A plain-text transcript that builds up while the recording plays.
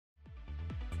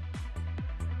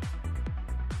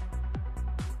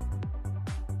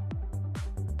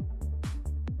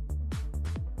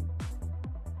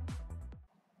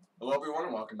Hello everyone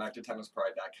and welcome back to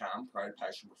TennisPride.com, Pride,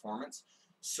 Passion, Performance.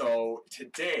 So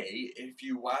today, if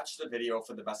you watch the video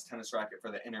for the best tennis racket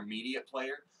for the intermediate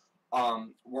player,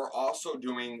 we're also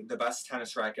doing the best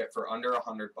tennis racket for under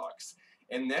 $100.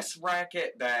 And this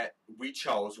racket that we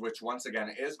chose, which once again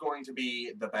is going to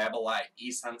be the Babolat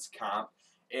eSense Comp,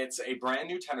 it's a brand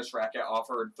new tennis racket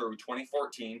offered through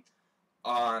 2014.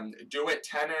 Do It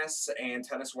Tennis and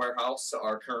Tennis Warehouse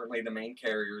are currently the main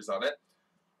carriers of it.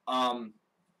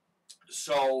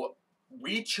 So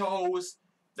we chose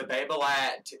the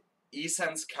Babolat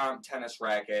eSense Comp tennis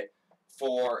racket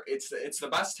for it's the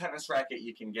best tennis racket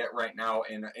you can get right now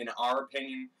in our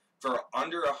opinion for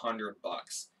under $100.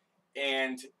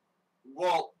 And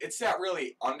well, it's not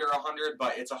really under 100,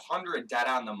 but it's 100 dead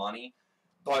on the money.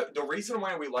 But the reason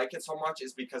why we like it so much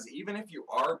is because even if you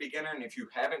are a beginner and if you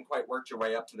haven't quite worked your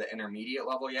way up to the intermediate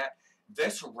level yet,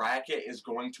 this racket is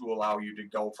going to allow you to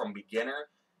go from beginner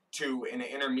to an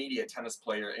intermediate tennis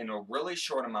player in a really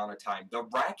short amount of time. The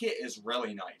racket is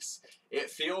really nice. It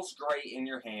feels great in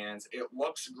your hands. It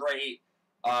looks great.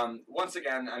 Once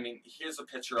again, I mean, here's a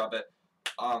picture of it.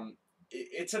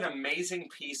 It's an amazing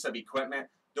piece of equipment.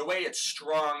 The way it's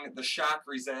strung, the shock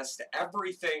resist,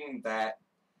 everything that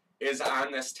is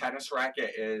on this tennis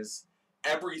racket is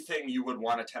everything you would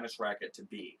want a tennis racket to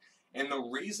be. And the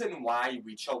reason why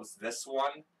we chose this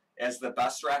one as the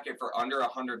best racket for under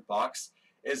 $100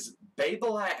 is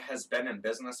Babolat has been in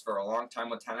business for a long time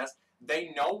with tennis.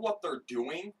 They know what they're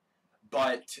doing,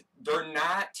 but they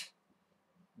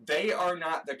are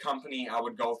not the company I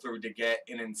would go through to get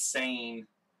an insane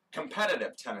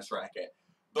competitive tennis racket.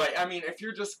 But I mean, if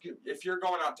you're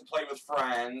going out to play with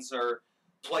friends or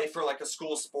play for like a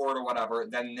school sport or whatever,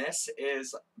 then this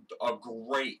is a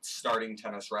great starting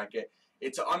tennis racket.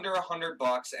 It's under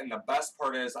 $100, and the best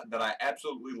part is that I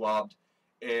absolutely loved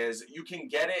is you can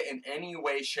get it in any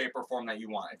way, shape, or form that you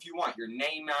want. If you want your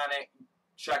name on it,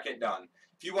 check it done.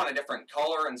 If you want a different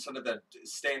color instead of the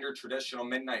standard traditional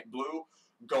midnight blue,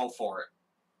 go for it.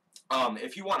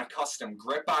 If you want a custom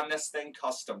grip on this thing,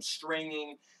 custom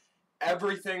stringing,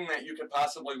 everything that you could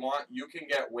possibly want, you can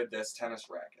get with this tennis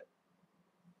racket.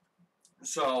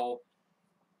 So,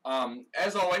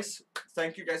 as always,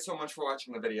 thank you guys so much for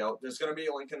watching the video. There's going to be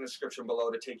a link in the description below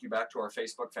to take you back to our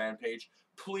Facebook fan page.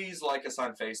 Please like us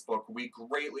on Facebook. We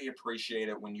greatly appreciate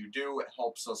it when you do. It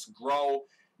helps us grow,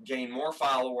 gain more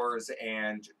followers,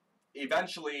 and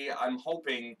eventually I'm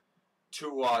hoping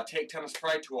to take Tennis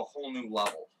Pride to a whole new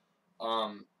level.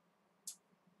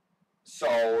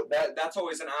 So that's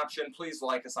always an option. Please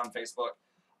like us on Facebook.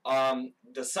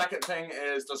 The second thing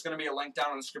is there's going to be a link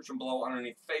down in the description below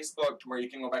underneath Facebook to where you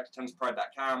can go back to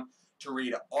TennisPride.com to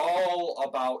read all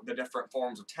about the different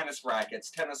forms of tennis rackets,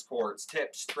 tennis courts,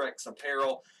 tips, tricks,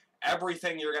 apparel.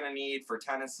 Everything you're going to need for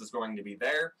tennis is going to be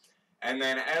there. And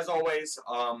then, as always,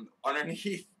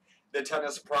 underneath the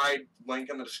Tennis Pride link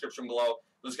in the description below,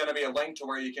 there's going to be a link to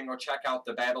where you can go check out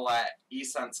the Babolat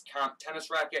eSense Comp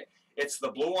tennis racket. It's the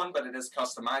blue one, but it is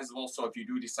customizable, so if you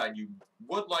do decide you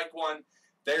would like one,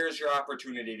 there's your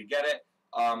opportunity to get it.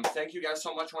 Thank you guys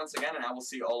so much once again, and I will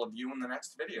see all of you in the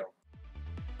next video.